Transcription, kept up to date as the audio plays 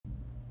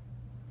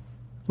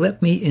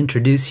Let me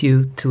introduce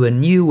you to a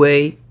new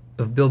way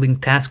of building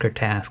Tasker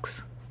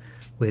tasks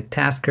with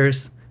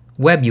Tasker's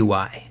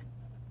WebUI.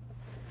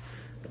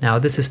 Now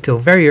this is still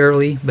very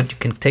early, but you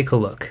can take a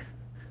look.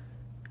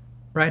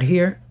 Right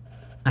here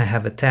I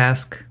have a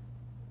task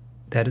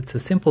that it's a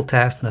simple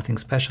task, nothing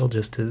special,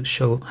 just to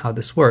show how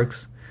this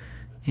works.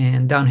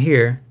 And down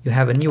here you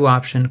have a new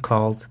option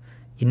called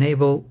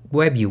Enable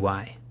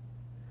WebUI.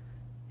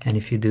 And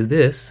if you do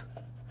this,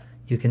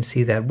 you can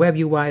see that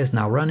WebUI is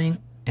now running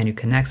and you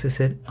can access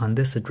it on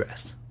this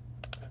address.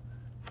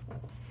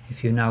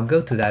 If you now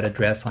go to that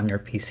address on your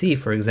PC,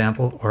 for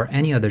example, or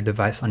any other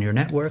device on your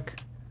network,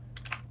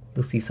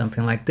 you'll see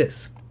something like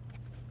this.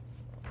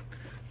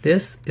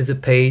 This is a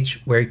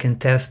page where you can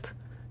test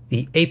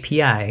the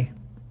API,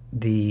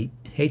 the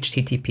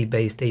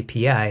HTTP-based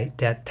API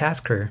that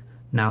Tasker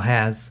now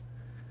has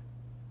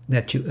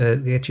that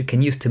you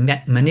can use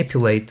to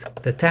manipulate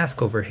the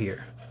task over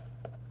here.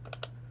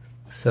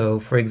 So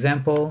for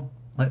example,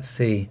 let's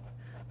see,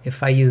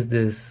 if I use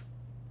this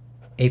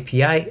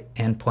API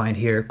endpoint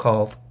here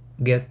called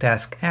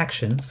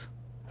getTaskActions,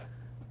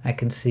 I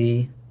can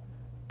see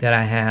that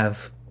I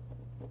have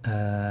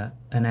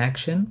an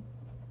action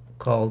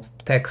called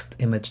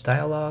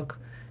TextImageDialog,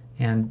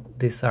 and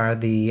these are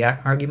the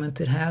arguments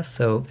it has.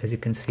 So as you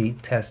can see,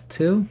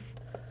 test2,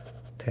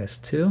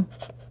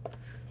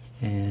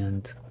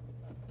 and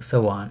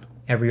so on.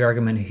 Every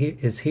argument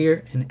is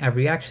here and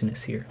every action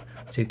is here.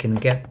 So you can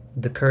get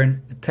the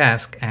current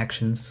task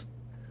actions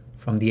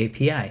from the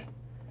API.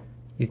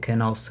 You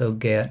can also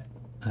get,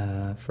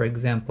 for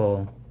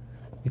example,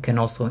 you can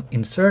also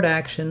insert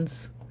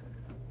actions,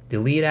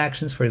 delete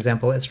actions. For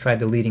example, let's try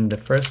deleting the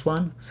first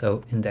one.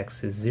 So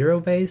index is 0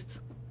 based.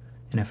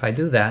 And if I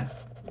do that,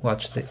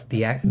 watch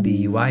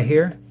the UI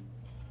here,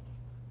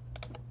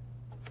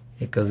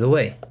 it goes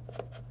away.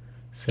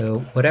 So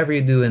whatever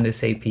you do in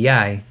this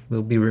API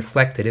will be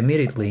reflected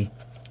immediately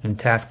in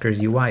Tasker's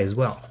UI as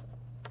well.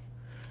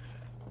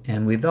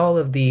 And with all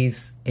of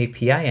these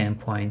API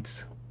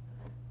endpoints,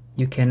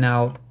 you can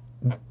now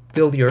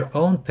build your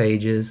own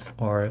pages,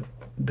 or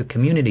the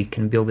community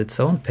can build its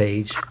own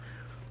page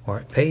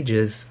or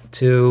pages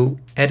to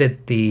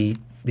edit the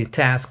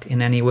task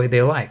in any way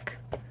they like.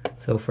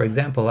 So for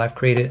example, I've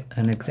created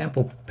an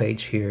example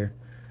page here.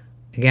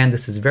 Again,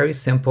 this is very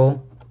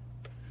simple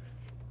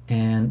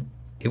and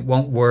it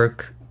won't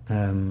work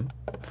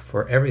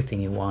for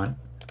everything you want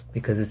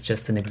because it's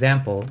just an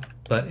example.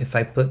 But if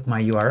I put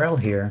my URL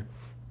here,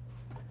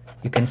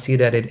 you can see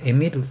that it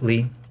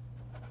immediately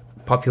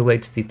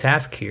populates the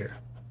task here.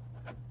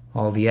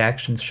 All the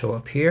actions show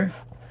up here.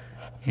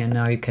 And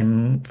now you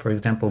can, for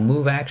example,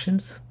 move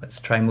actions. Let's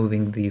try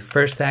moving the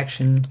first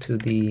action to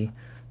the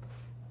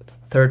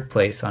third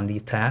place on the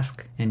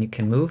task. And you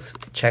can move,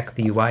 check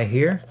the UI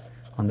here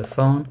on the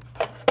phone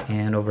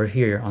and over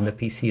here on the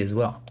PC as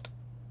well.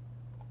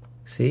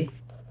 See?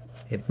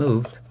 It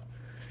moved.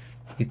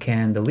 You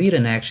can delete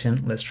an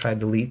action. Let's try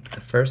delete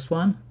the first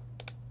one.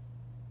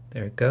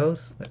 There it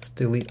goes. Let's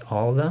delete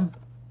all of them.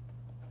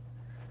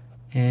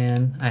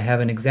 And I have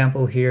an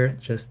example here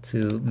just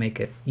to make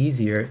it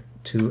easier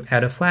to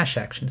add a flash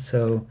action.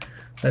 So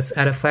let's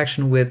add a flash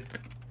action with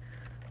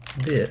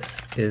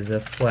this is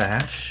a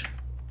flash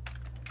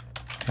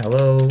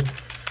hello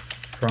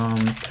from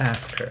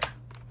Tasker.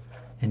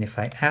 And if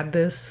I add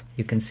this,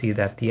 you can see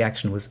that the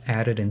action was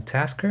added in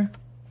Tasker.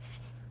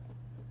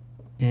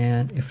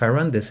 And if I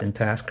run this in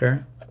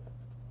Tasker,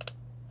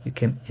 you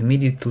can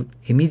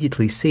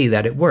immediately see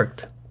that it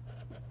worked.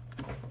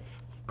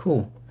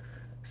 Cool.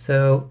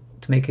 So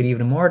to make it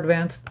even more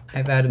advanced,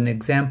 I've added an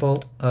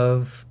example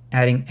of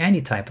adding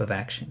any type of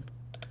action.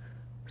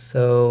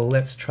 So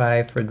let's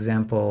try, for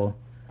example,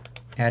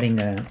 adding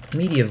a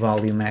media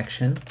volume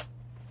action.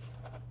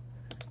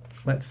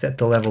 Let's set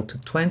the level to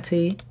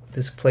 20,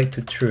 display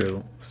to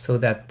true, so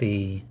that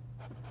the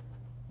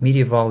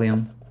media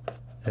volume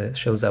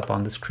shows up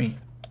on the screen.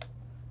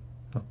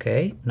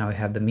 Okay, now we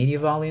have the media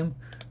volume.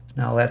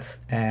 Now let's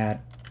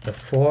add the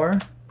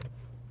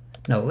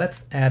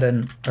let's add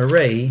an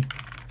array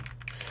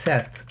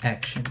set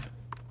action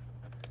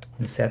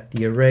and set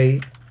the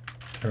array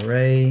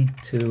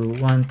to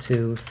 1,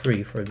 2,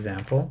 3, for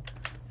example,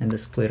 and the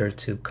splitter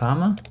to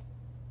comma.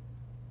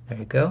 There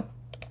you go.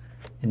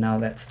 And now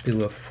let's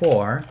do a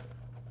for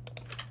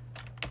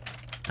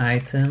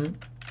item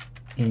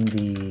in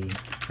the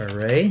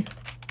array.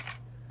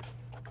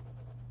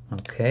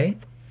 Okay.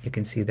 You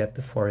can see that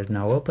the for is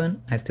now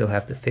open. I still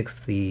have to fix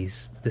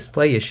these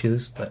display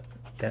issues, but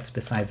that's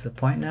besides the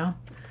point now.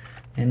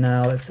 And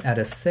now let's add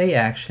a say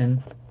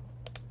action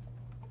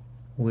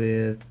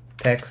with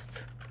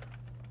text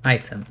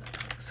item.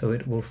 So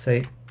it will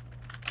say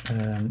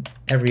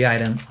every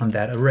item on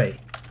that array.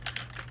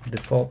 The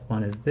default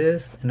one is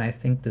this, and I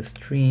think the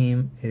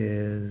stream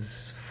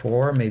is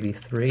 4, maybe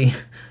 3.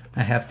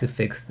 I have to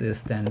fix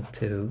this then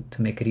to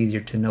make it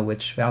easier to know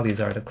which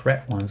values are the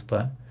correct ones,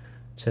 but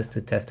just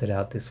to test it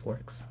out, this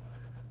works.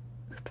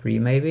 3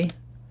 maybe.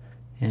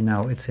 And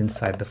now it's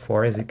inside the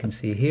 4, as you can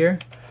see here.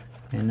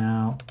 And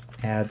now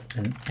add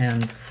an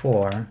end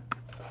for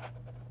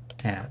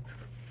add.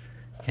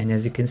 And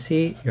as you can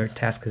see, your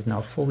task is now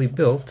fully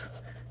built.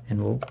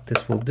 And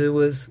this will do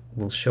is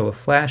we'll show a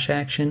flash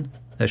action,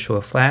 show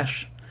a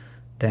flash,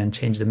 then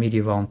change the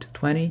media volume to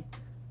 20,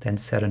 then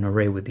set an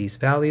array with these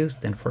values.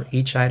 Then for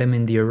each item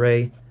in the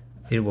array,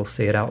 it will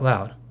say it out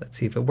loud. Let's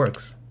see if it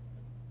works.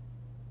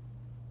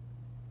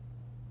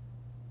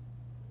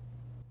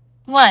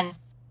 1,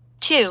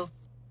 2,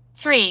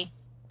 3.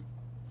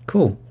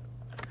 Cool.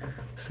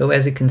 So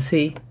as you can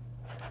see,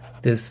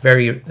 this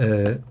very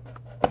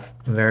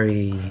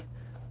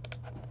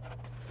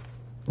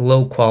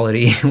low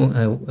quality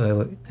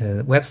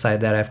website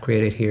that I've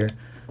created here,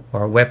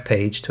 or web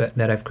page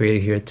that I've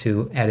created here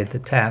to edit the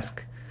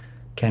task,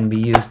 can be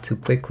used to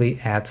quickly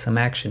add some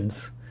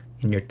actions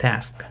in your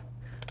task.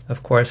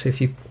 Of course,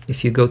 if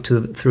you go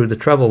through the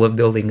trouble of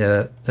building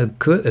a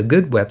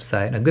good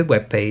website, a good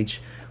web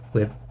page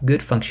with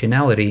good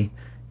functionality,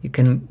 you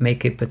can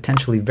make it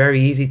potentially very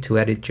easy to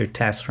edit your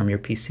tasks from your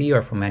PC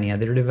or from any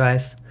other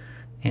device,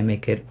 and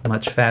make it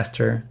much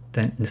faster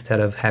than instead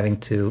of having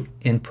to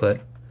input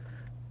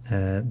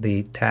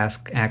the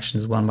task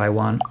actions one by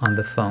one on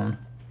the phone.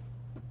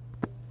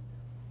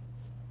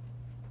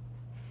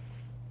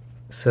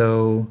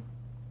 So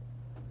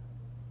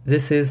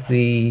this is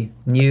the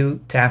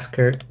new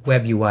Tasker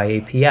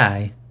WebUI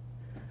API,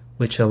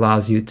 which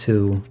allows you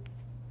to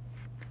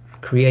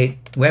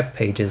create web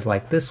pages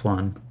like this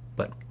one,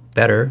 but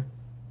better,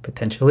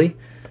 potentially,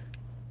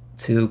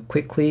 to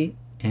quickly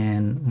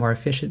and more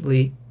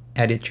efficiently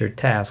edit your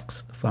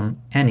tasks from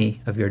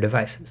any of your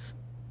devices.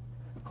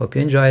 Hope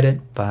you enjoyed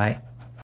it. Bye.